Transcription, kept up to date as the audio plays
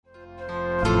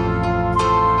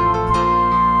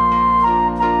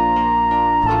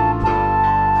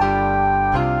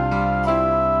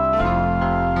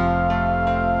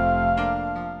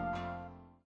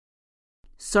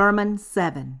Sermon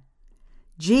 7.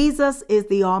 Jesus is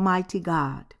the Almighty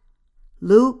God.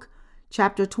 Luke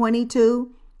chapter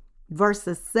 22,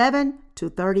 verses 7 to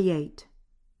 38.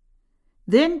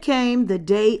 Then came the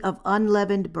day of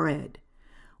unleavened bread,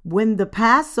 when the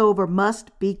Passover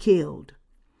must be killed.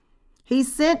 He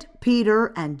sent Peter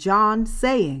and John,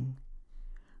 saying,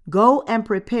 "Go and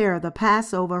prepare the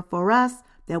Passover for us,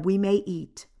 that we may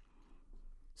eat."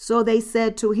 So they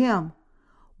said to him,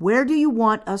 "Where do you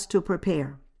want us to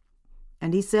prepare?"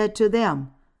 And he said to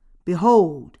them,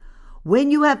 "Behold,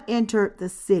 when you have entered the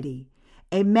city,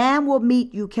 a man will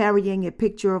meet you carrying a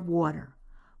pitcher of water.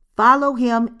 Follow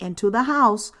him into the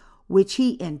house which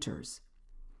he enters.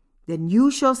 Then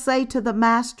you shall say to the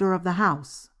master of the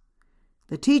house,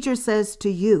 'The teacher says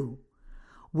to you,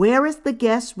 where is the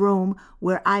guest room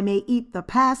where I may eat the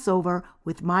Passover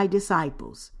with my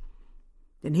disciples?'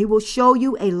 Then he will show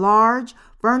you a large,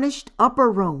 furnished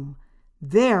upper room.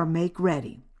 There make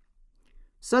ready."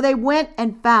 So they went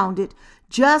and found it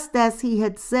just as he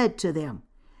had said to them,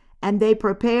 and they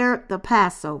prepared the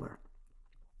Passover.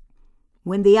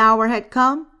 When the hour had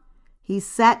come, he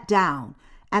sat down,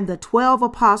 and the 12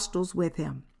 apostles with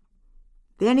him.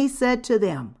 Then he said to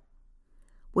them,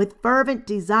 "With fervent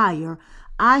desire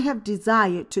I have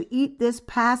desired to eat this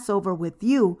Passover with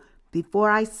you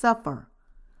before I suffer.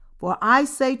 For I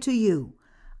say to you,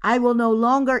 I will no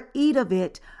longer eat of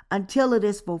it until it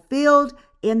is fulfilled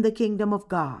in the kingdom of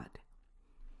God."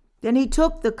 Then he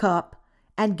took the cup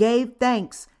and gave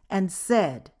thanks and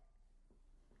said,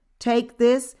 "Take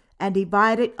this and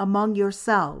divide it among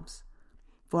yourselves.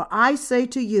 For I say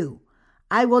to you,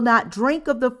 I will not drink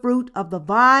of the fruit of the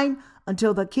vine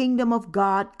until the kingdom of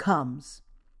God comes."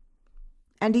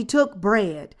 And he took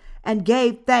bread and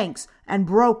gave thanks and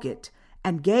broke it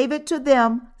and gave it to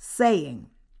them, saying,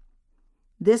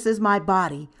 "This is my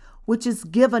body, which is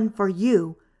given for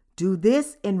you. Do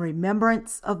this in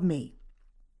remembrance of me."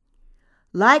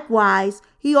 Likewise,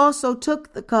 he also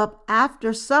took the cup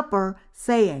after supper,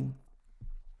 saying,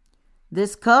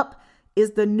 "This cup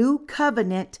is the new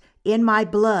covenant in my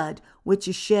blood, which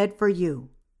is shed for you.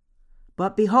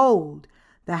 But behold,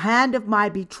 the hand of my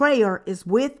betrayer is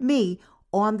with me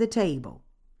on the table.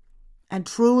 And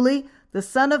truly, the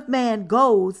Son of Man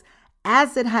goes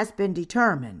as it has been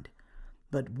determined,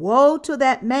 but woe to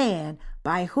that man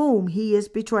by whom he is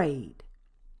betrayed."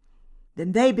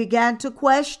 Then they began to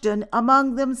question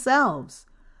among themselves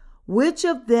which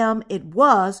of them it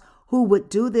was who would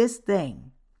do this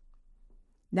thing.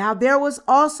 Now there was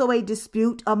also a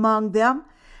dispute among them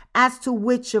as to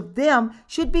which of them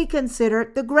should be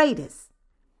considered the greatest.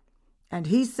 And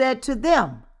he said to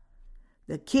them,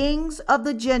 "The kings of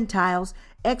the Gentiles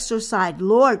exercise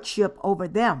lordship over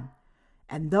them,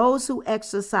 and those who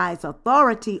exercise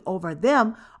authority over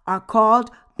them are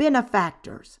called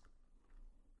benefactors.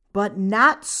 But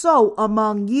not so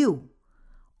among you.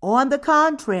 On the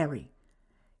contrary,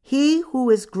 he who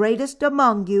is greatest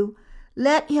among you,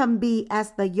 let him be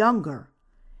as the younger,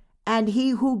 and he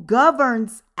who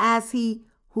governs as he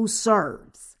who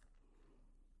serves.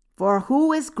 For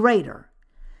who is greater,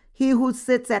 he who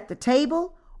sits at the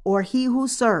table or he who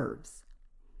serves?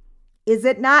 Is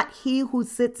it not he who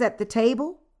sits at the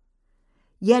table?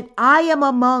 Yet I am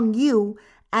among you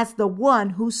as the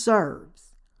one who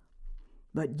serves.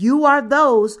 But you are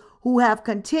those who have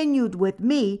continued with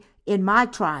me in my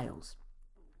trials.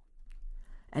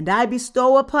 And I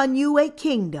bestow upon you a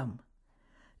kingdom,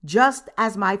 just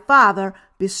as my Father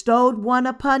bestowed one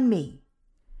upon me,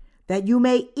 that you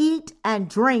may eat and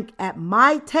drink at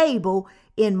my table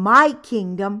in my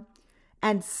kingdom,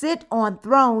 and sit on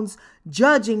thrones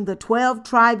judging the 12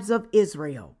 tribes of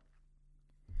Israel."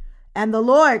 And the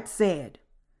Lord said,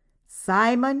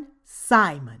 "Simon,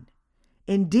 Simon,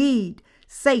 indeed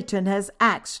Satan has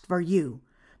asked for you,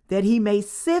 that he may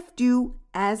sift you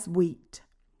as wheat.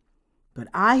 But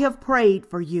I have prayed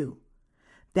for you,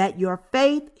 that your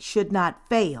faith should not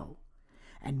fail.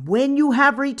 And when you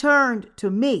have returned to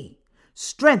me,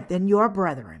 strengthen your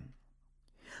brethren."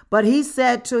 But he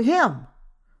said to him,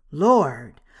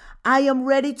 "Lord, I am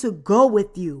ready to go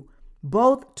with you,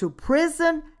 both to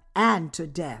prison and to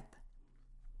death."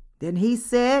 Then he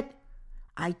said,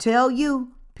 "I tell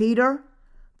you, Peter,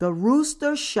 the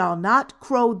rooster shall not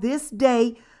crow this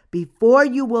day before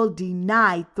you will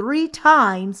deny 3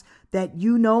 times that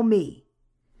you know me."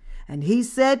 And he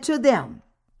said to them,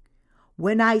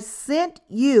 "When I sent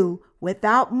you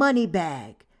without money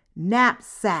bag,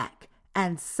 knapsack,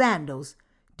 and sandals,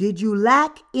 did you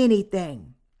lack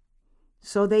anything?"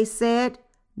 So they said,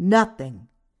 "Nothing."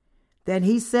 Then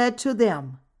he said to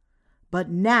them, "But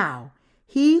now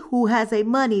he who has a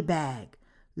money bag,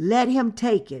 let him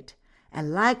take it,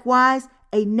 and likewise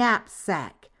a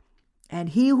knapsack. And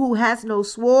he who has no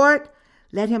sword,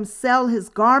 let him sell his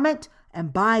garment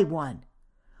and buy one.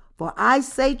 For I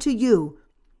say to you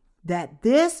that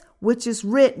this which is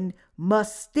written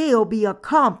must still be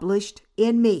accomplished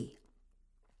in me.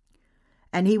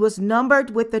 And he was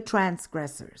numbered with the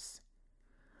transgressors.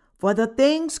 For the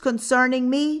things concerning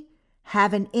me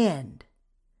have an end.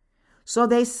 So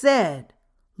they said,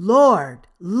 Lord,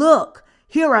 look,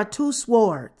 here are 2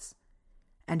 swords.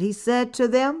 And he said to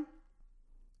them,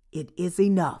 it is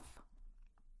enough.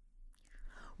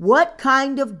 What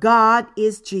kind of God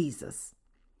is Jesus?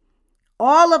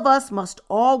 All of us must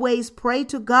always pray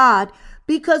to God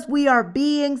because we are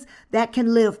beings that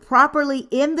can live properly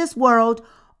in this world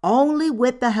only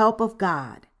with the help of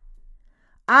God.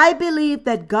 I believe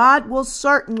that God will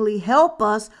certainly help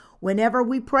us whenever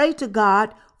we pray to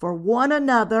God for one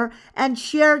another and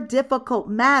share difficult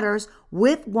matters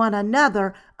with one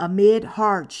another amid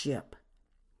hardship.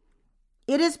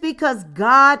 It is because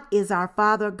God is our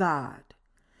Father God,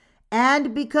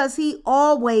 and because He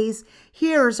always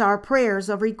hears our prayers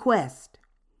of request.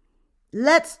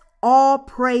 Let's all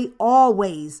pray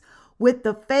always with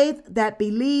the faith that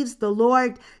believes the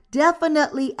Lord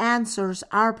definitely answers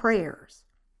our prayers.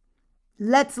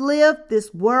 Let's live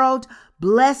this world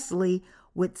blessedly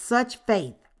with such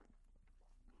faith.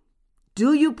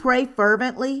 Do you pray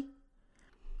fervently?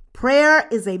 Prayer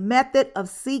is a method of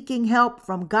seeking help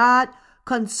from God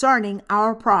concerning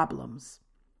our problems.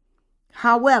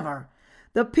 However,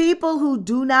 the people who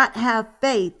do not have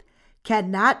faith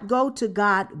cannot go to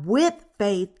God with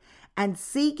faith and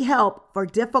seek help for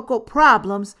difficult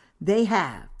problems they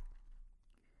have.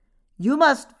 You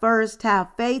must first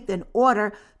have faith in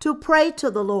order to pray to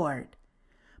the Lord.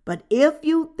 But if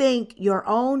you think your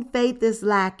own faith is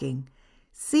lacking,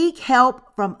 seek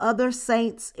help from other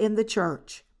saints in the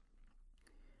church.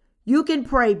 You can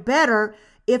pray better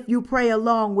if you pray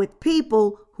along with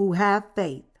people who have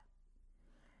faith.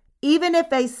 Even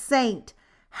if a saint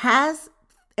has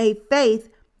a faith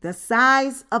the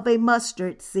size of a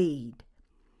mustard seed,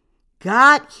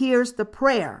 God hears the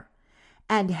prayer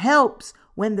and helps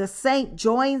when the saint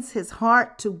joins his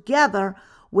heart together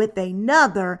with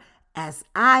another, as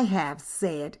I have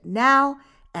said now,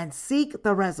 and seek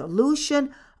the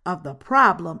resolution of the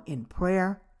problem in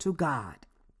prayer to God.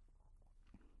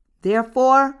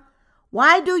 Therefore,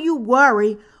 why do you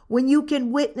worry when you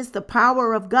can witness the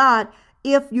power of God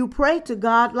if you pray to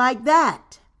God like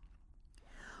that?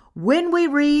 When we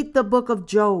read the book of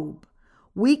Job,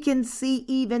 we can see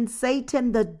even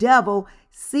Satan, the devil,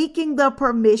 seeking the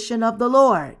permission of the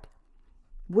Lord.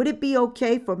 Would it be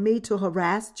okay for me to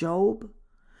harass Job?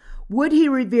 Would he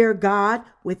revere God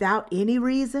without any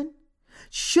reason?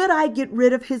 Should I get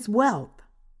rid of his wealth?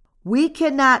 We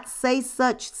cannot say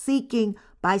such seeking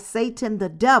by Satan the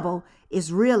devil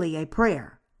is really a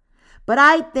prayer. But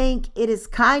I think it is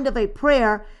kind of a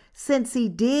prayer since he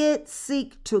did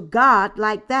seek to God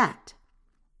like that.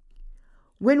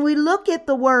 When we look at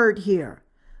the word here,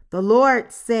 the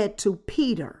Lord said to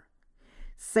Peter,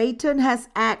 Satan has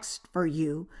asked for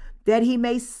you that he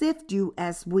may sift you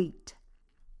as wheat.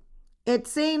 It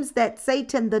seems that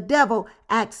Satan the devil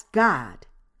asked God,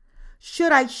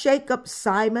 should I shake up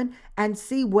Simon and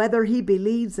see whether he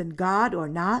believes in God or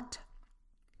not?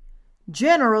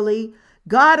 Generally,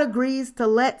 God agrees to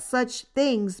let such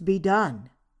things be done.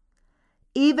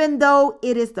 Even though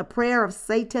it is the prayer of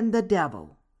Satan the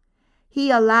devil, he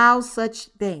allows such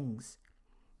things.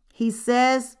 He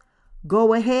says,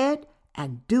 go ahead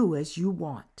and do as you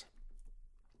want.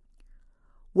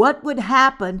 What would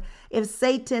happen if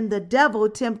Satan the devil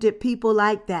tempted people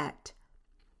like that?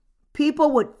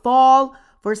 People would fall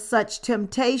for such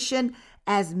temptation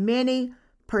as many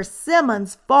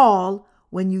persimmons fall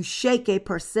when you shake a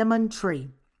persimmon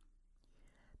tree.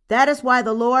 That is why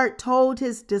the Lord told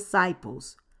his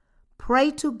disciples,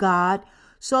 pray to God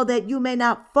so that you may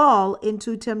not fall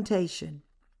into temptation.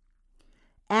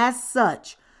 As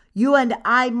such, you and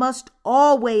I must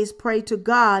always pray to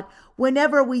God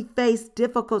whenever we face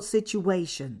difficult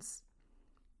situations.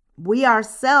 We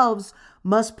ourselves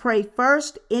must pray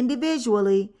first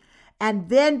individually and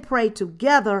then pray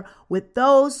together with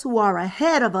those who are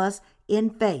ahead of us in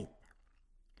faith.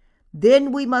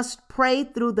 Then we must pray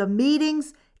through the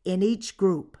meetings in each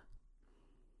group.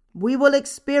 We will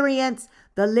experience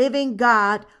the living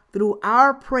God through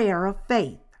our prayer of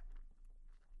faith.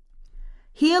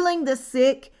 Healing the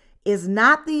sick is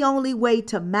not the only way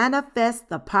to manifest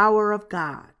the power of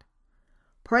God.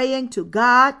 Praying to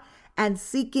God and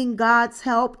seeking God's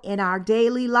help in our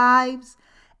daily lives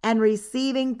and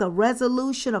receiving the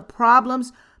resolution of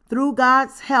problems through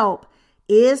God's help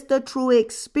is the true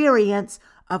experience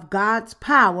of God's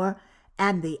power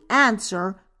and the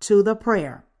answer to the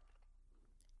prayer.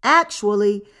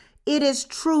 Actually, it is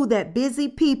true that busy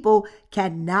people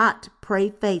cannot pray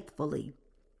faithfully.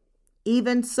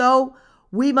 Even so,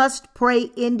 we must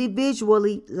pray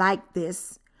individually like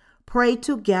this. Pray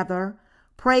together.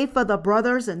 Pray for the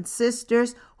brothers and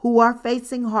sisters who are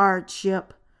facing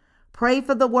hardship. Pray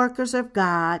for the workers of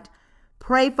God.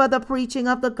 Pray for the preaching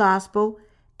of the gospel,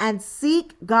 and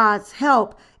seek God's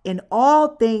help in all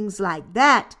things like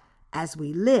that as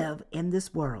we live in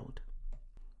this world.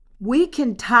 We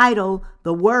can title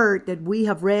the word that we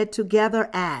have read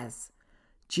together as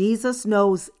Jesus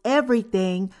Knows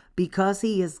Everything Because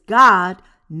He is God,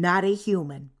 Not a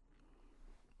Human.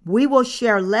 We will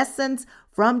share lessons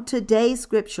from today's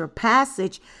scripture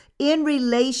passage in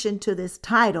relation to this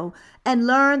title and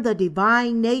learn the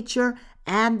divine nature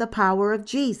and the power of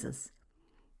Jesus.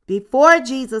 Before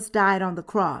Jesus died on the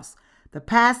cross, the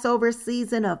Passover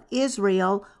season of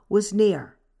Israel was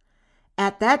near.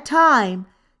 At that time,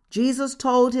 Jesus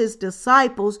told his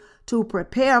disciples to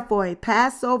prepare for a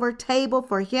Passover table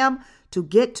for him to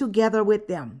get together with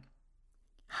them.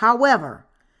 However,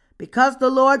 because the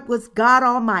Lord was God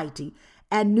Almighty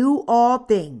and knew all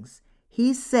things,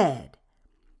 he said,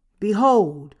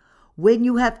 "Behold, when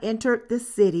you have entered the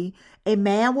city, a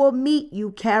man will meet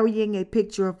you carrying a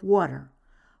pitcher of water.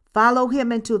 Follow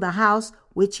him into the house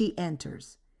which he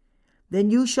enters. Then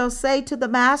you shall say to the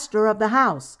master of the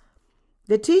house,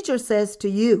 'The teacher says to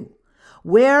you,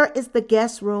 where is the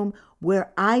guest room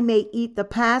where I may eat the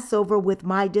Passover with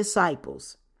my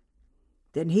disciples?'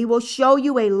 Then he will show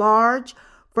you a large,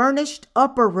 furnished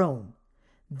upper room.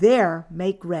 There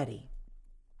make ready."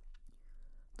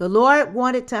 The Lord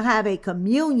wanted to have a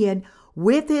communion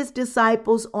with his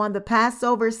disciples on the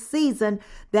Passover season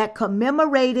that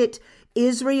commemorated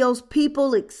Israel's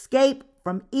people escape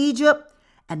from Egypt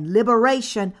and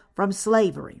liberation from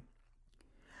slavery.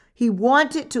 He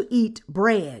wanted to eat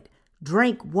bread,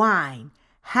 drink wine,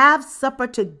 have supper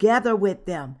together with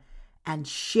them, and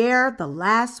share the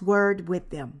last word with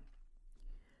them.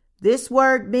 This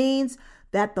word means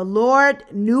that the Lord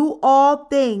knew all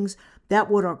things that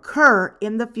would occur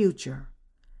in the future.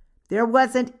 There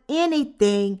wasn't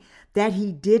anything that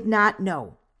he did not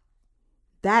know.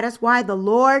 That is why the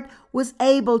Lord was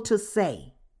able to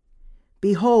say,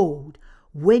 "Behold,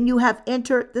 when you have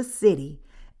entered the city,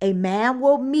 a man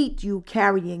will meet you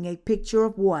carrying a pitcher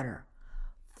of water.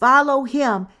 Follow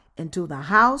him into the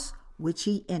house which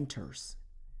he enters."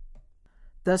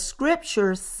 The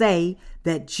scriptures say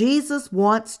that Jesus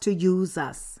wants to use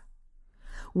us.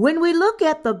 When we look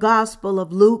at the Gospel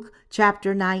of Luke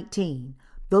chapter 19,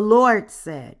 the Lord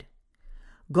said,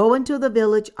 "Go into the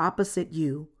village opposite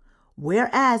you,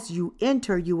 whereas you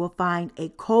enter you will find a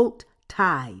colt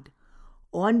tied,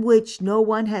 on which no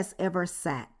one has ever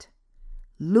sat.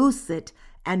 Loose it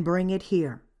and bring it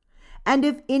here. And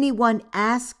if anyone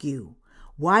asks you,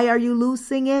 'Why are you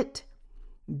loosing it?'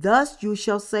 thus you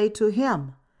shall say to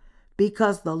him,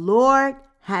 'Because the Lord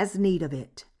has need of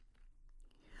it.'"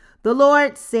 The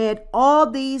Lord said all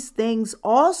these things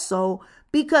also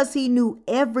because he knew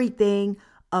everything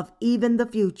of even the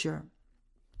future.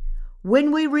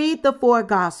 When we read the four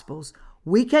Gospels,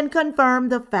 we can confirm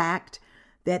the fact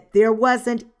that there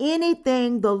wasn't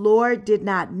anything the Lord did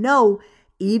not know,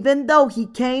 even though he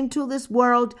came to this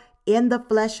world in the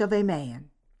flesh of a man.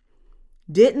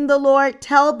 Didn't the Lord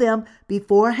tell them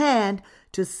beforehand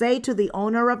to say to the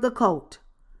owner of the colt,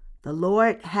 "The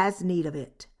Lord has need of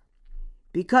it"?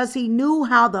 Because he knew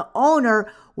how the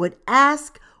owner would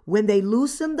ask when they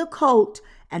loosened the colt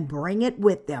and bring it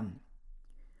with them.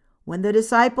 When the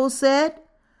disciples said,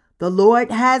 "The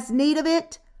Lord has need of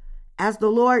it," as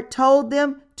the Lord told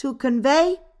them to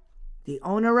convey, the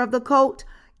owner of the colt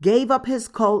gave up his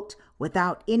colt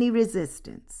without any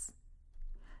resistance.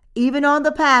 Even on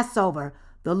the Passover,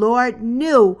 the Lord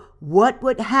knew what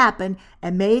would happen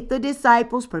and made the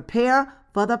disciples prepare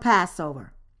for the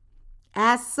Passover.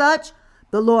 As such,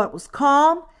 the Lord was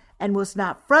calm and was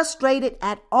not frustrated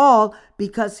at all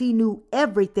because he knew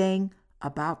everything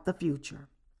about the future.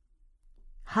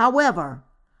 However,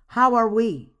 how are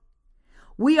we?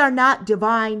 We are not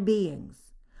divine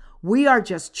beings. We are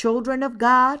just children of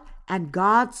God and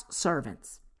God's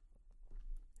servants.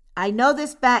 I know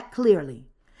this fact clearly,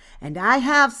 and I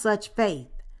have such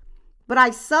faith, but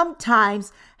I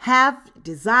sometimes have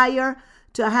desire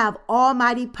to have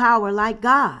almighty power like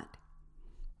God.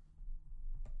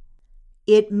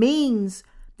 It means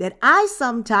that I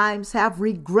sometimes have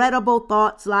regrettable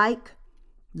thoughts like,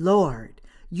 "Lord,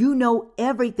 you know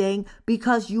everything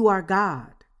because you are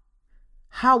God."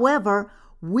 However,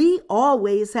 we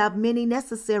always have many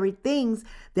necessary things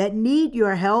that need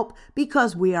your help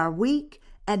because we are weak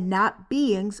and not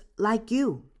beings like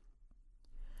you.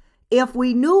 If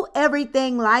we knew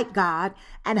everything like God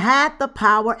and had the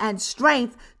power and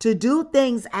strength to do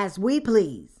things as we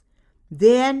please,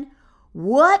 then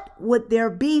what would there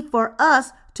be for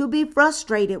us to be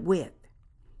frustrated with?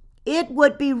 It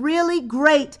would be really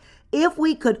great if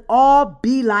we could all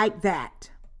be like that.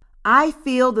 I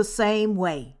feel the same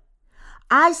way.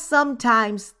 I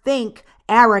sometimes think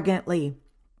arrogantly,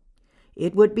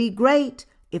 it would be great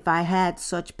if I had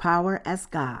such power as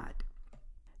God.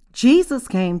 Jesus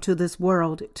came to this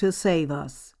world to save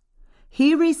us.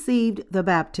 He received the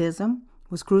baptism,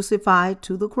 was crucified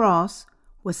to the cross,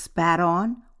 was spat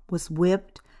on, was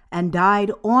whipped, and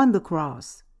died on the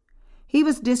cross. He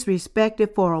was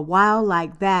disrespected for a while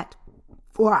like that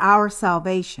for our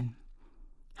salvation.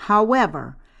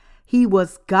 However, he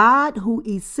was God who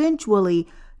essentially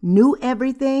knew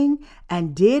everything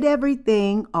and did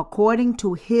everything according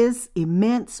to his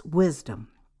immense wisdom.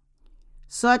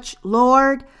 Such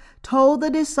Lord told the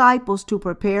disciples to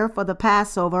prepare for the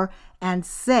Passover and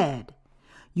said,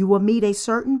 "You will meet a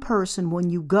certain person when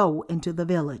you go into the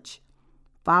village.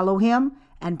 Follow him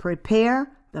and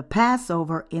prepare the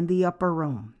Passover in the upper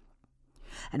room."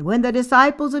 And when the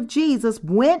disciples of Jesus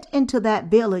went into that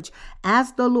village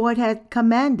as the Lord had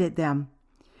commanded them,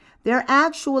 there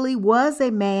actually was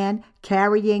a man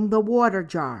carrying the water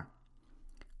jar.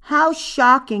 How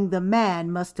shocking the man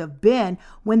must have been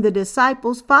when the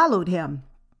disciples followed him.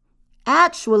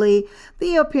 Actually,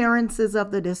 the appearances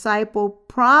of the disciple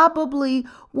probably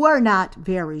were not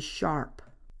very sharp.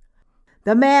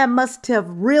 The man must have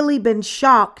really been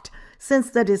shocked,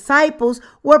 since the disciples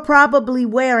were probably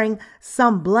wearing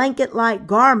some blanket-like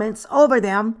garments over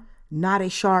them, not a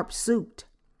sharp suit.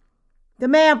 The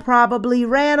man probably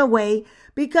ran away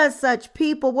because such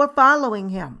people were following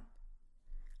him.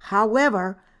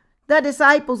 However, the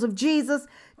disciples of Jesus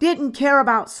didn't care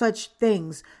about such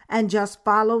things and just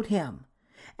followed him,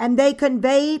 and they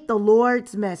conveyed the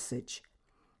Lord's message.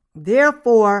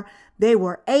 Therefore, they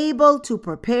were able to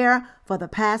prepare for the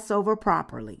Passover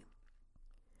properly.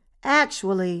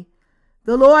 Actually,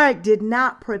 the Lord did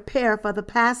not prepare for the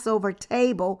Passover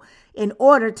table in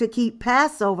order to keep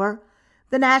Passover,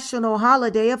 the national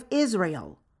holiday of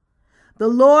Israel. The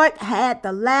Lord had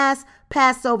the last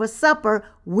Passover supper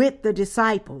with the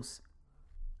disciples.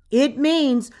 It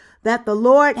means that the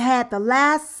Lord had the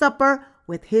Last Supper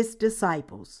with his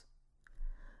disciples.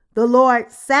 The Lord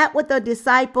sat with the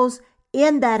disciples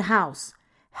in that house,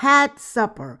 had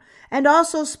supper, and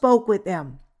also spoke with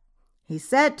them. He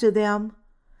said to them,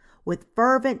 "With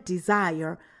fervent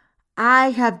desire,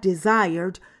 I have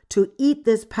desired to eat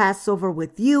this Passover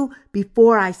with you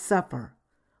before I suffer.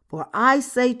 For I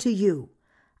say to you,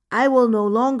 I will no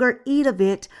longer eat of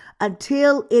it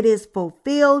until it is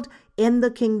fulfilled in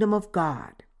the kingdom of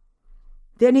God."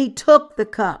 Then he took the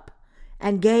cup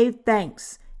and gave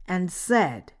thanks and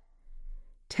said,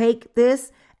 "Take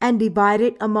this and divide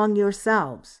it among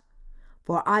yourselves.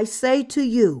 For I say to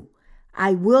you,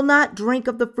 I will not drink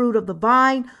of the fruit of the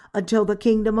vine until the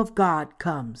kingdom of God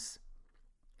comes."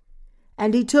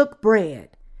 And he took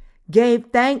bread, gave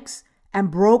thanks,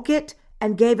 and broke it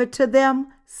and gave it to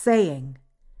them, saying,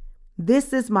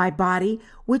 "This is my body,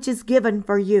 which is given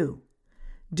for you.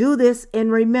 Do this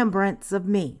in remembrance of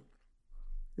me."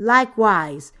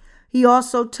 Likewise, he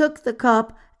also took the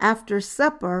cup after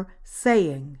supper,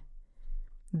 saying,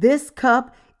 "This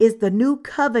cup is the new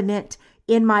covenant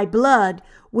in my blood,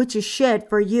 which is shed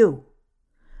for you.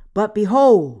 But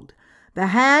behold, the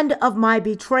hand of my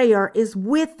betrayer is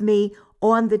with me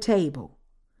on the table.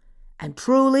 And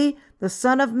truly, the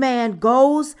Son of Man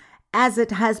goes as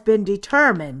it has been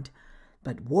determined,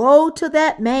 but woe to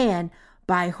that man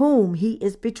by whom he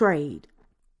is betrayed."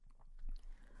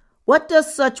 What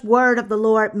does such word of the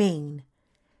Lord mean?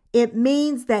 It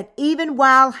means that even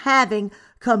while having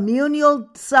communal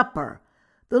supper,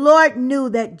 the Lord knew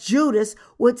that Judas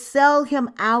would sell him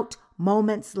out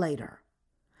moments later.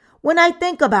 When I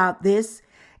think about this,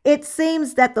 it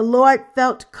seems that the Lord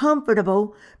felt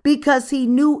comfortable because he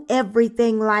knew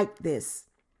everything like this.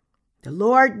 The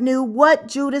Lord knew what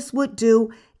Judas would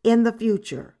do in the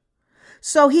future.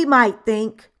 So he might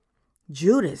think,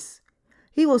 "Judas,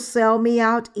 he will sell me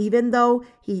out even though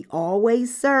he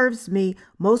always serves me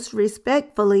most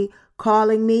respectfully,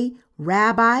 calling me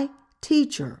Rabbi,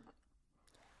 Teacher."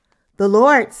 The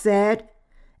Lord said,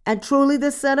 "And truly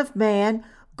the Son of Man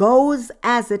goes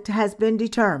as it has been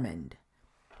determined."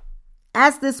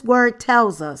 As this word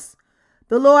tells us,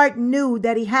 the Lord knew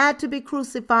that he had to be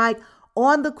crucified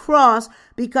on the cross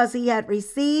because he had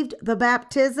received the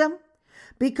baptism,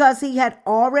 because he had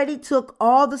already took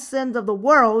all the sins of the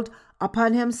world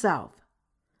upon himself.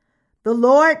 The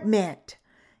Lord meant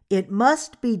it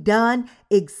must be done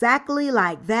exactly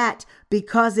like that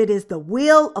because it is the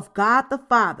will of God the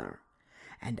Father.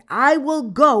 And I will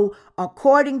go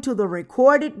according to the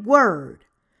recorded word,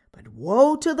 but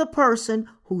woe to the person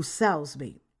who sells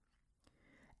me.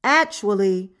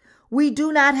 Actually, we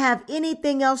do not have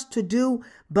anything else to do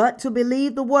but to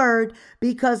believe the word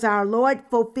because our Lord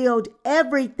fulfilled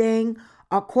everything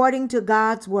according to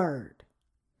God's word.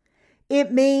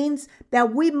 It means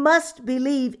that we must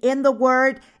believe in the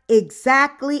word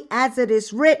exactly as it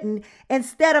is written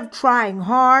instead of trying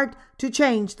hard to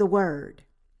change the word.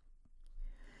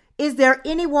 Is there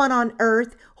anyone on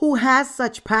earth who has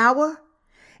such power?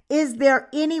 Is there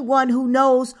anyone who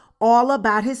knows all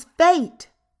about his fate?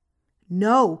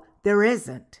 No, there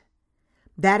isn't.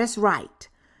 That is right.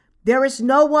 There is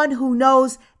no one who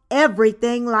knows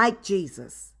everything like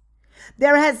Jesus.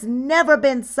 There has never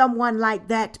been someone like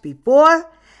that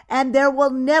before, and there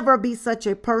will never be such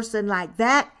a person like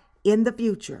that in the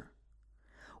future.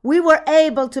 We were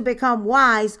able to become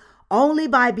wise only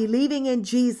by believing in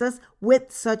Jesus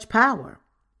with such power.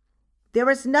 There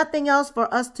is nothing else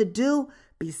for us to do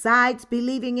besides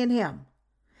believing in him.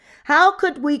 How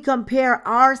could we compare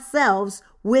ourselves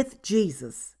with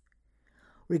Jesus?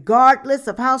 Regardless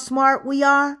of how smart we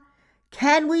are,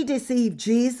 can we deceive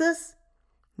Jesus?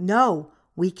 No,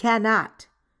 we cannot.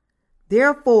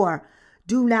 Therefore,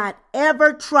 do not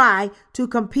ever try to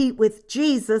compete with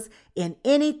Jesus in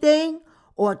anything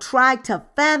or try to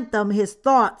fathom his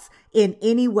thoughts in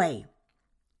any way.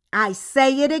 I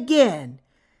say it again.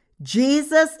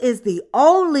 Jesus is the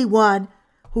only one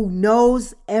who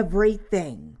knows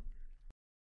everything.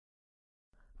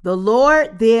 The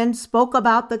Lord then spoke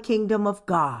about the kingdom of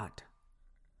God.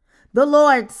 The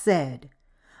Lord said,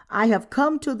 I have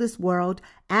come to this world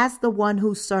as the one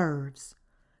who serves.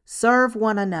 Serve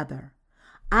one another.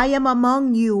 I am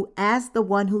among you as the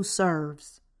one who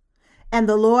serves. And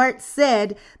the Lord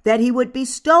said that he would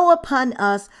bestow upon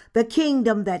us the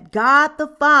kingdom that God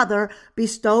the Father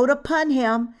bestowed upon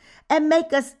him, and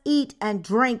make us eat and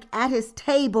drink at his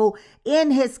table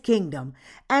in his kingdom,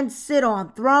 and sit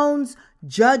on thrones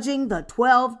judging the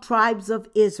 12 tribes of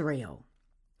Israel.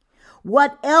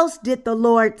 What else did the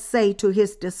Lord say to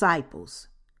his disciples?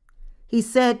 He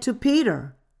said to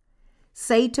Peter,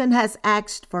 Satan has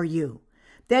asked for you,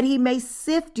 that he may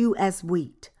sift you as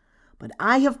wheat. But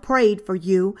I have prayed for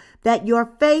you that your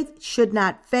faith should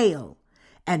not fail.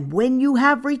 And when you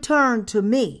have returned to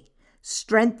me,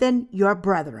 strengthen your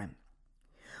brethren.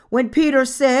 When Peter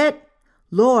said,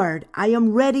 Lord, I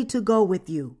am ready to go with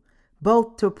you,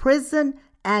 both to prison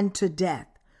and to death,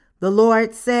 the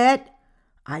Lord said,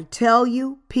 I tell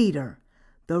you, Peter,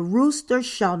 the rooster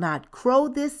shall not crow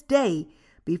this day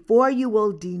before you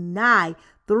will deny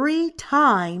 3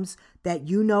 times that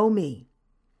you know me.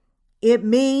 It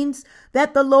means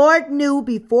that the Lord knew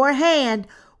beforehand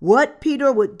what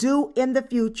Peter would do in the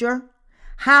future,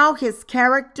 how his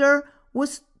character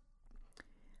was,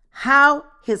 how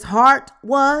his heart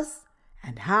was,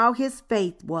 and how his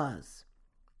faith was.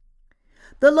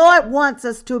 The Lord wants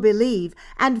us to believe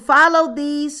and follow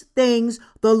these things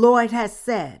the Lord has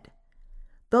said.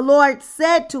 The Lord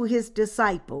said to his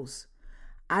disciples,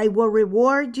 I will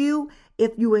reward you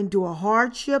if you endure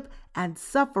hardship and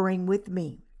suffering with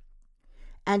me,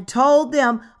 and told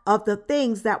them of the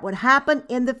things that would happen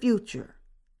in the future.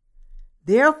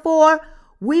 Therefore,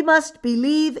 we must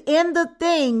believe in the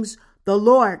things the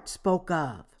Lord spoke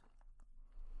of.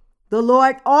 The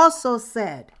Lord also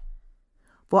said,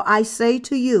 For I say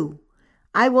to you,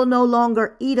 I will no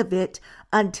longer eat of it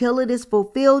until it is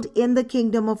fulfilled in the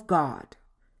kingdom of God.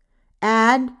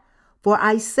 And, for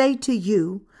I say to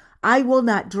you, I will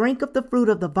not drink of the fruit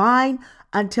of the vine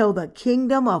until the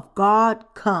kingdom of God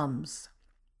comes.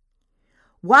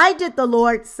 Why did the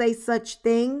Lord say such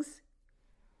things?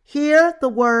 Here the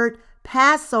word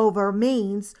Passover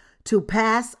means to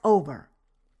pass over.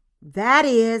 That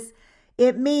is,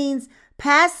 it means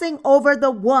passing over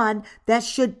the one that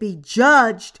should be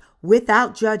judged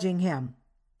without judging him.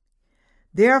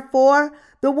 Therefore,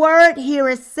 the word here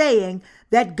is saying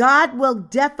that God will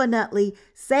definitely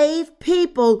save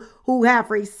people who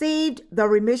have received the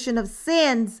remission of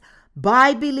sins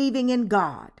by believing in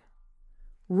God.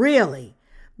 Really,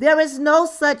 there is no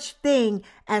such thing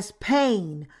as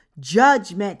pain,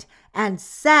 judgment, and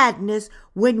sadness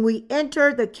when we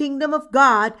enter the kingdom of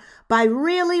God by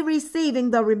really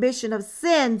receiving the remission of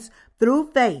sins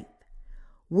through faith.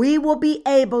 We will be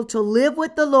able to live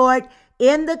with the Lord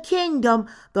in the kingdom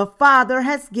the Father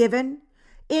has given,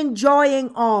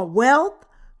 enjoying all wealth,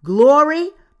 glory,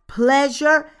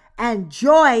 pleasure, and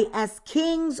joy as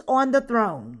kings on the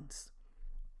thrones.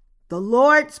 The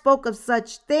Lord spoke of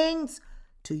such things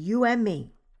to you and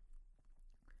me.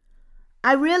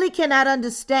 I really cannot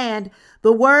understand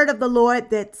the word of the Lord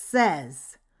that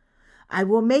says, I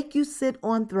will make you sit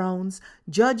on thrones,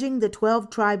 judging the 12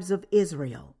 tribes of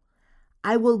Israel.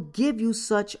 I will give you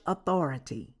such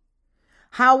authority.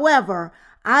 However,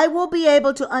 I will be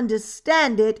able to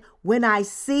understand it when I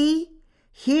see,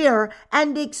 hear,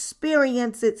 and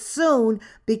experience it soon,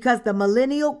 because the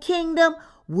millennial kingdom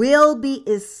will be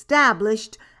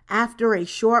established after a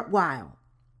short while.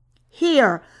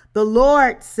 Here, the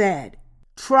Lord said,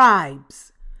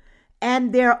 tribes,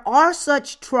 and there are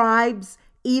such tribes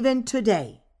even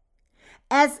today.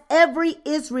 As every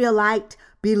Israelite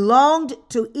belonged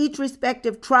to each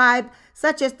respective tribe,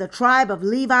 such as the tribe of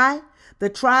Levi, the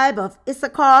tribe of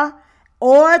Issachar,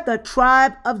 or the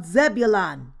tribe of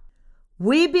Zebulun.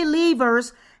 We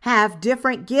believers have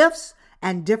different gifts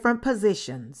and different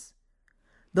positions.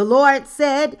 The Lord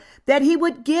said that he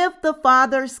would give the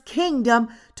Father's kingdom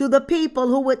to the people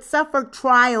who would suffer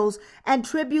trials and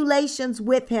tribulations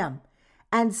with him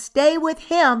and stay with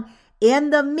him in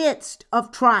the midst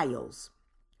of trials.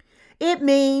 It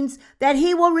means that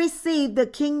he will receive the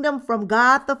kingdom from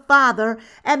God the Father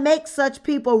and make such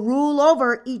people rule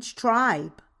over each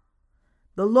tribe.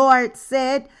 The Lord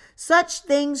said such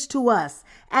things to us,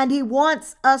 and he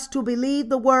wants us to believe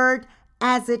the word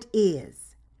as it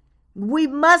is. We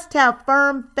must have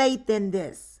firm faith in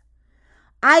this.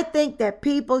 I think that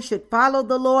people should follow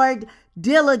the Lord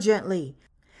diligently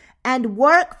and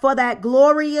work for that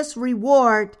glorious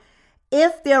reward,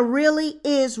 if there really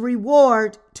is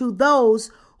reward to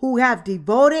those who have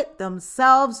devoted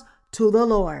themselves to the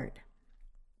Lord.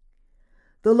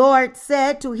 The Lord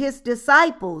said to his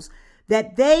disciples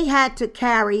that they had to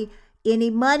carry any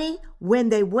money when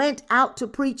they went out to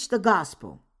preach the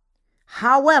gospel.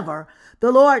 However,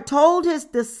 the Lord told his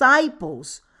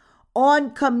disciples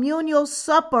on communal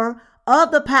supper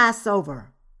of the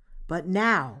Passover, but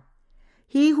now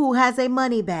he who has a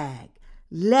money bag,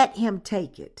 let him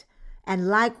take it, and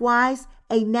likewise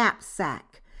a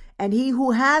knapsack. And he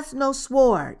who has no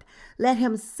sword, let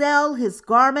him sell his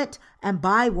garment and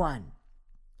buy one.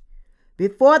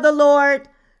 Before the Lord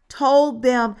told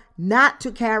them not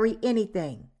to carry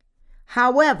anything.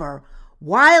 However,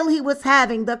 while he was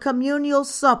having the communal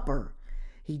supper,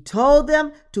 he told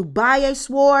them to buy a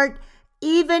sword,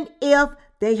 even if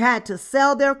they had to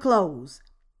sell their clothes.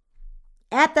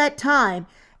 At that time,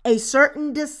 a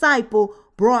certain disciple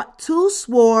brought 2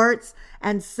 swords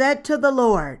and said to the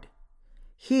Lord,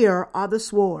 "Here are the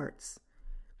swords."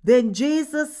 Then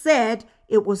Jesus said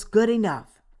it was good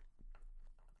enough.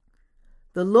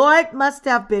 The Lord must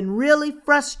have been really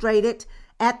frustrated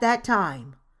at that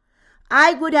time.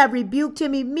 I would have rebuked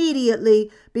him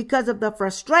immediately because of the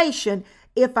frustration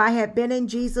if I had been in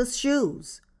Jesus'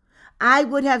 shoes. I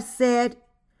would have said,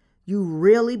 "You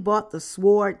really bought the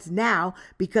swords now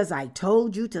because I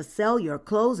told you to sell your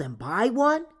clothes and buy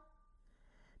one?"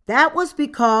 That was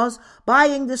because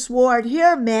buying the sword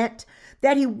here meant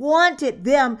that he wanted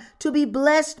them to be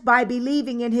blessed by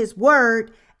believing in his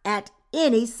word at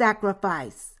any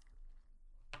sacrifice.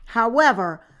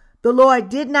 However, the Lord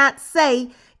did not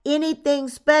say anything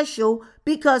special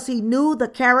because he knew the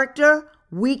character,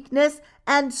 weakness,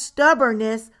 and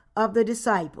stubbornness of the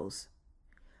disciples.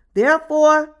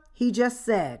 Therefore, he just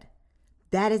said,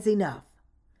 "That is enough."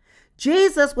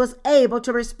 Jesus was able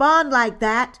to respond like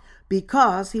that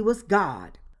because he was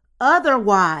God.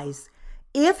 Otherwise,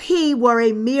 if he were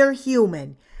a mere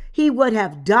human, he would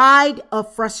have died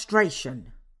of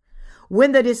frustration.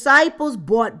 When the disciples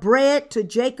brought bread to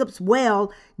Jacob's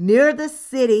well near the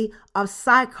city of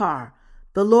Sychar,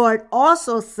 the Lord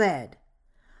also said,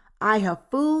 "I have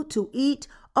food to eat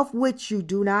of which you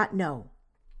do not know."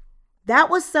 That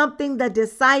was something the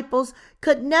disciples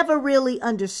could never really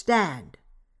understand.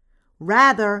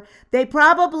 Rather, they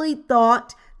probably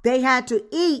thought they had to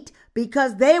eat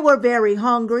because they were very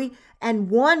hungry and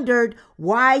wondered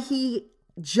why he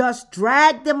just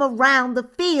dragged them around the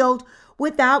field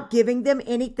without giving them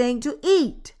anything to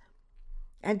eat.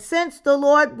 And since the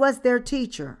Lord was their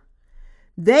teacher,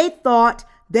 they thought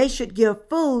they should give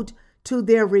food to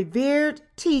their revered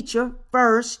teacher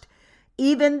first,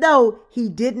 even though he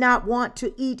did not want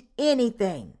to eat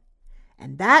anything.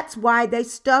 And that's why they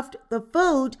stuffed the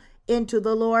food into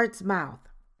the Lord's mouth.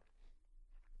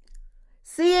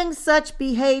 Seeing such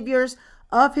behaviors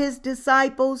of his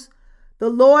disciples, the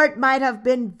Lord might have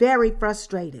been very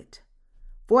frustrated.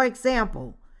 For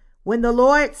example, when the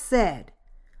Lord said,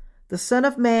 "The Son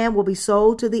of Man will be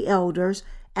sold to the elders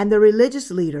and the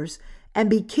religious leaders, and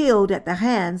be killed at the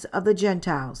hands of the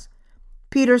Gentiles.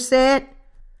 Peter said,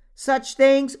 "Such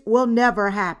things will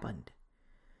never happen."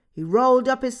 He rolled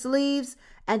up his sleeves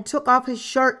and took off his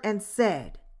shirt and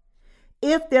said,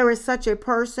 "If there is such a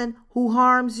person who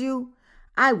harms you,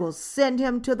 I will send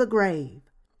him to the grave."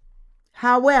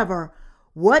 However,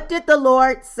 what did the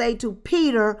Lord say to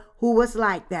Peter, who was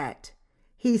like that?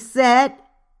 He said,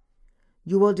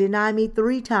 "You will deny me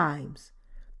 3 times.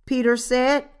 Peter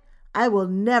said, "I will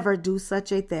never do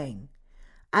such a thing.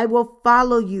 I will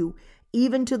follow you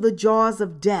even to the jaws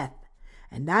of death,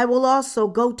 and I will also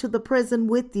go to the prison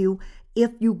with you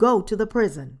if you go to the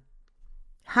prison."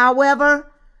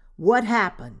 However, what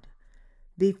happened?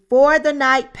 Before the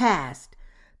night passed,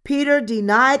 Peter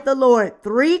denied the Lord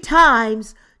 3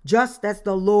 times, just as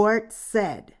the Lord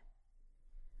said.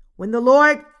 When the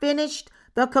Lord finished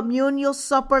the communal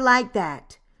supper like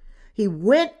that, he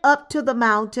went up to the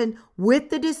mountain with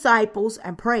the disciples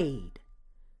and prayed.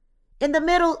 In the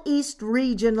Middle East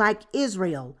region, like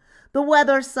Israel, the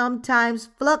weather sometimes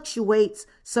fluctuates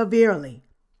severely,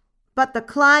 but the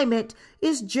climate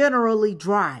is generally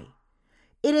dry.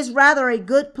 It is rather a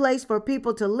good place for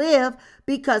people to live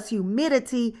because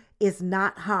humidity is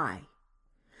not high.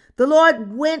 The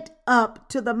Lord went up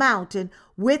to the mountain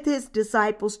with his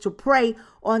disciples to pray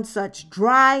on such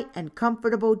dry and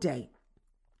comfortable day.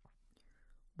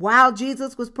 While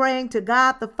Jesus was praying to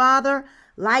God the Father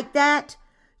like that,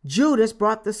 Judas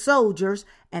brought the soldiers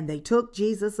and they took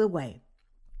Jesus away.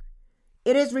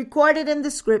 It is recorded in the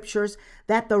scriptures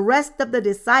that the rest of the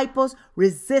disciples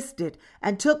resisted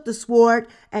and took the sword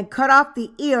and cut off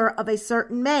the ear of a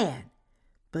certain man.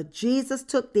 But Jesus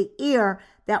took the ear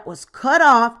that was cut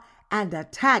off and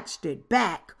attached it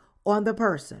back on the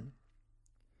person.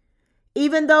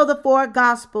 Even though the 4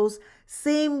 Gospels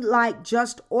seem like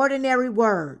just ordinary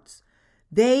words,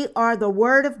 they are the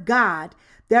Word of God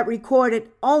that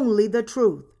recorded only the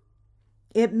truth.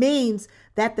 It means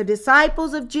that the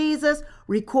disciples of Jesus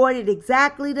recorded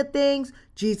exactly the things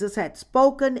Jesus had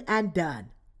spoken and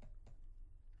done.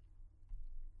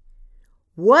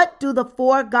 What do the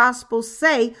 4 Gospels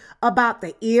say about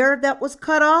the ear that was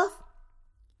cut off?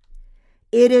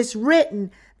 It is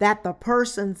written that the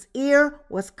person's ear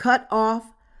was cut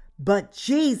off, but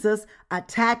Jesus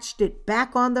attached it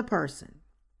back on the person.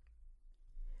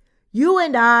 You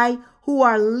and I, who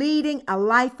are leading a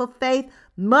life of faith,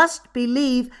 must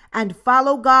believe and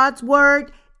follow God's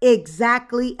word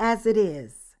exactly as it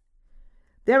is.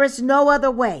 There is no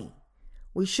other way.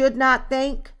 We should not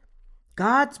think,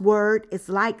 God's word is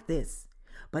like this,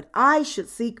 but I should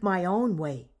seek my own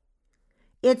way.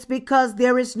 It's because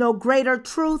there is no greater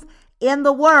truth in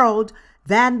the world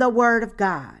than the word of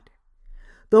God.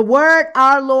 The word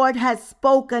our Lord has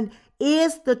spoken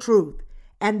is the truth,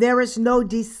 and there is no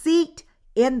deceit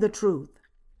in the truth.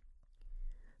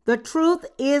 The truth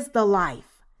is the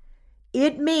life.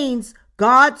 It means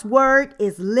God's word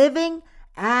is living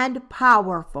and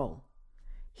powerful.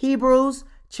 Hebrews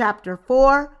chapter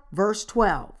 4, verse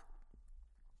 12.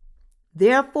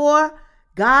 Therefore,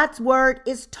 God's word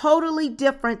is totally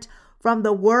different from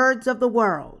the words of the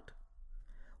world.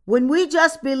 When we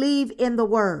just believe in the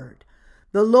word,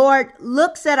 the Lord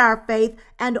looks at our faith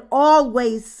and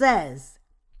always says,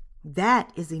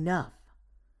 "That is enough."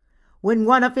 When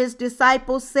one of his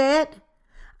disciples said,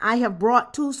 "I have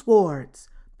brought 2 swords,"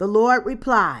 the Lord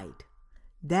replied,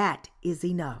 "That is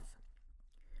enough."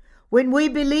 When we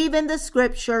believe in the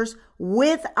scriptures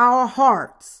with our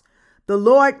hearts, the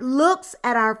Lord looks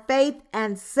at our faith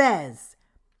and says,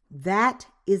 "That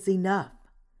is enough."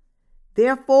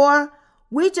 Therefore,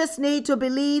 we just need to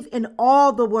believe in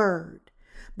all the word.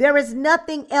 There is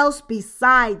nothing else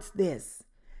besides this.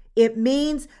 It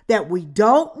means that we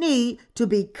don't need to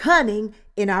be cunning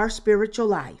in our spiritual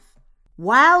life.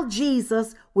 While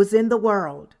Jesus was in the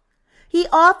world, he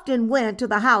often went to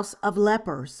the house of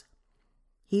lepers.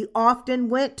 He often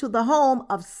went to the home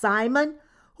of Simon,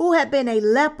 who had been a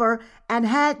leper, and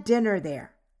had dinner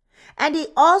there. And he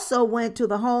also went to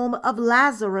the home of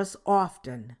Lazarus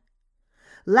often.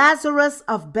 Lazarus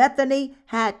of Bethany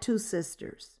had 2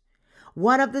 sisters.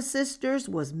 One of the sisters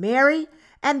was Mary,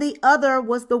 and the other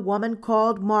was the woman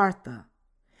called Martha.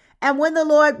 And when the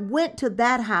Lord went to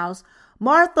that house,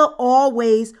 Martha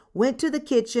always went to the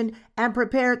kitchen and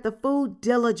prepared the food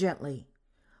diligently,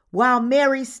 while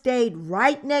Mary stayed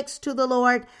right next to the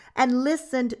Lord and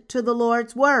listened to the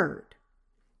Lord's word.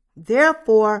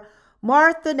 Therefore,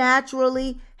 Martha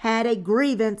naturally had a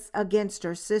grievance against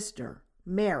her sister,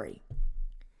 Mary.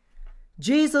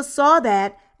 Jesus saw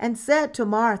that and said to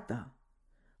Martha,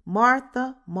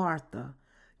 "Martha, Martha,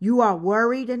 you are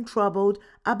worried and troubled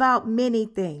about many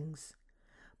things,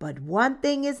 But one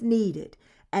thing is needed,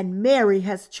 and Mary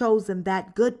has chosen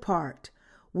that good part,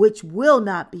 which will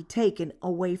not be taken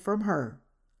away from her.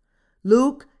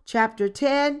 Luke chapter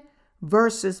 10,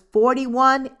 verses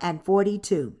 41 and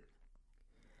 42.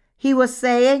 He was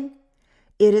saying,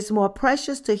 "It is more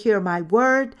precious to hear my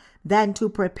word than to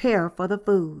prepare for the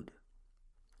food."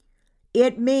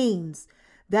 It means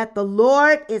that the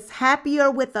Lord is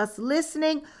happier with us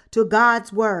listening to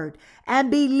God's word and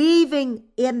believing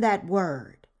in that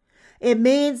word. It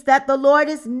means that the Lord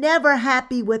is never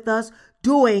happy with us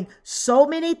doing so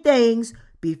many things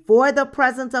before the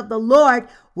presence of the Lord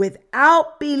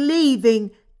without believing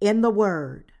in the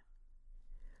word.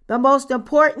 The most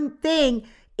important thing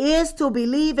is to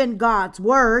believe in God's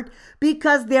word,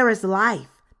 because there is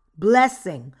life,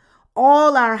 blessing,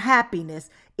 all our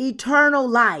happiness, eternal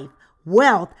life,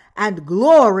 wealth, and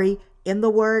glory in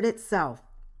the word itself.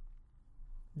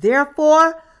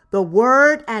 Therefore, the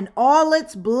word and all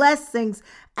its blessings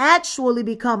actually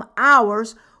become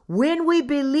ours when we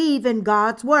believe in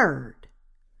God's word.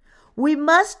 We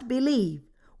must believe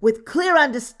with clear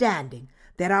understanding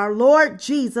that our Lord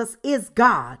Jesus is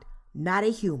God, not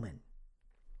a human.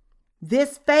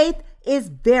 This faith is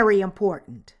very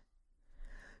important.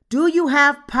 Do you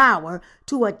have power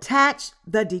to attach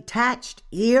the detached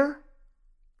ear?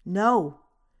 No,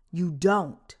 you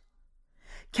don't.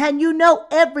 Can you know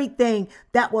everything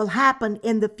that will happen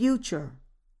in the future?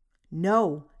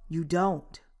 No, you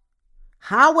don't.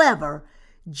 However,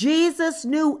 Jesus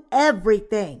knew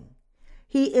everything.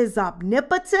 He is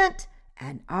omnipotent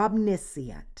and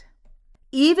omniscient.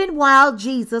 Even while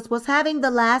Jesus was having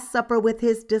the Last Supper with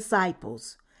his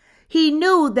disciples, he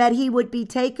knew that he would be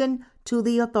taken to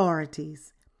the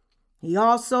authorities. He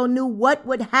also knew what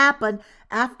would happen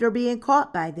after being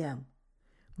caught by them.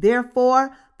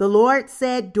 Therefore, the Lord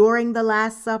said during the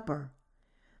Last Supper,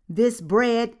 "This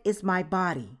bread is my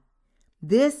body.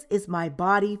 This is my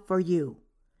body for you."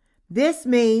 This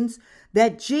means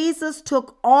that Jesus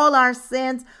took all our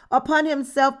sins upon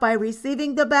himself by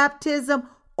receiving the baptism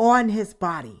on his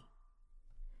body.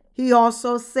 He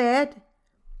also said,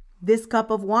 "This cup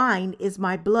of wine is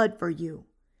my blood for you."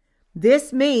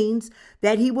 This means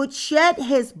that he would shed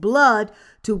his blood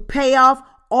to pay off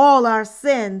all our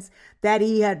sins that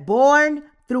he had borne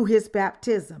through his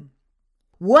baptism.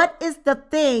 What is the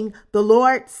thing the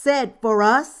Lord said for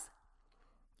us?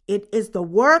 It is the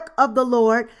work of the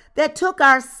Lord that took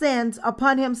our sins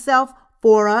upon himself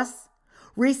for us,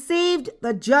 received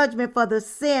the judgment for the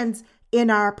sins in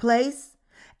our place,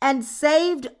 and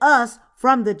saved us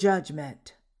from the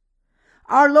judgment.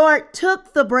 Our Lord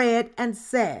took the bread and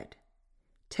said,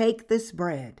 "Take this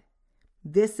bread.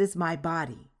 This is my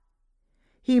body."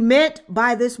 He meant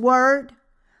by this word,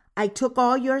 I took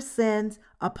all your sins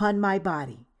upon my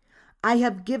body. I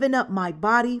have given up my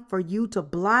body for you to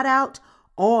blot out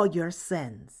all your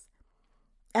sins.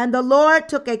 And the Lord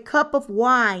took a cup of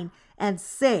wine and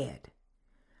said,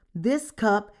 "This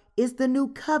cup is the new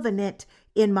covenant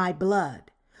in my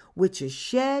blood, which is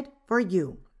shed for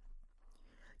you."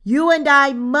 You and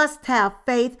I must have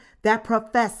faith that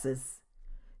professes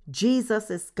Jesus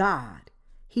is God.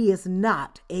 He is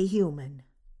not a human.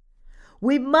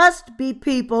 We must be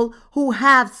people who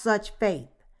have such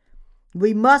faith.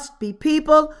 We must be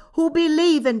people who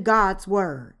believe in God's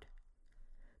word.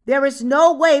 There is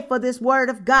no way for this word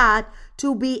of God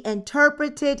to be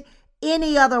interpreted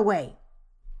any other way.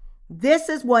 This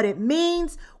is what it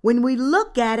means when we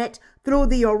look at it through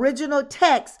the original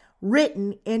text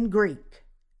written in Greek.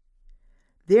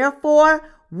 Therefore,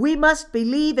 we must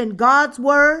believe in God's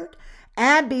word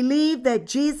and believe that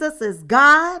Jesus is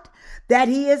God, that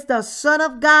he is the Son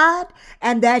of God,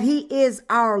 and that he is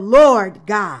our Lord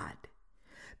God.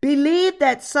 Believe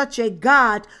that such a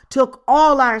God took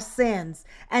all our sins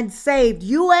and saved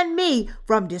you and me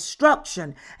from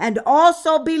destruction, and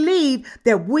also believe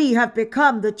that we have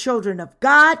become the children of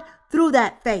God through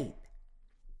that faith.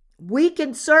 We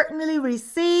can certainly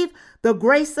receive the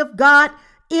grace of God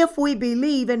if we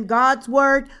believe in God's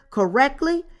word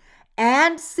correctly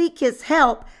and seek his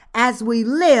help as we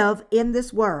live in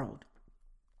this world.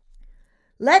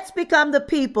 Let's become the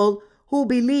people who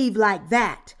believe like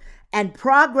that and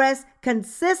progress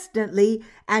consistently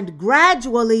and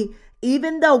gradually,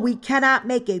 even though we cannot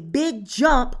make a big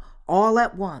jump all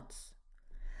at once.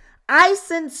 I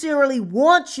sincerely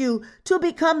want you to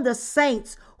become the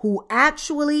saints who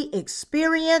actually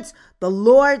experience the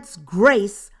Lord's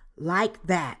grace like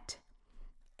that.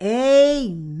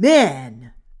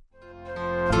 Amen.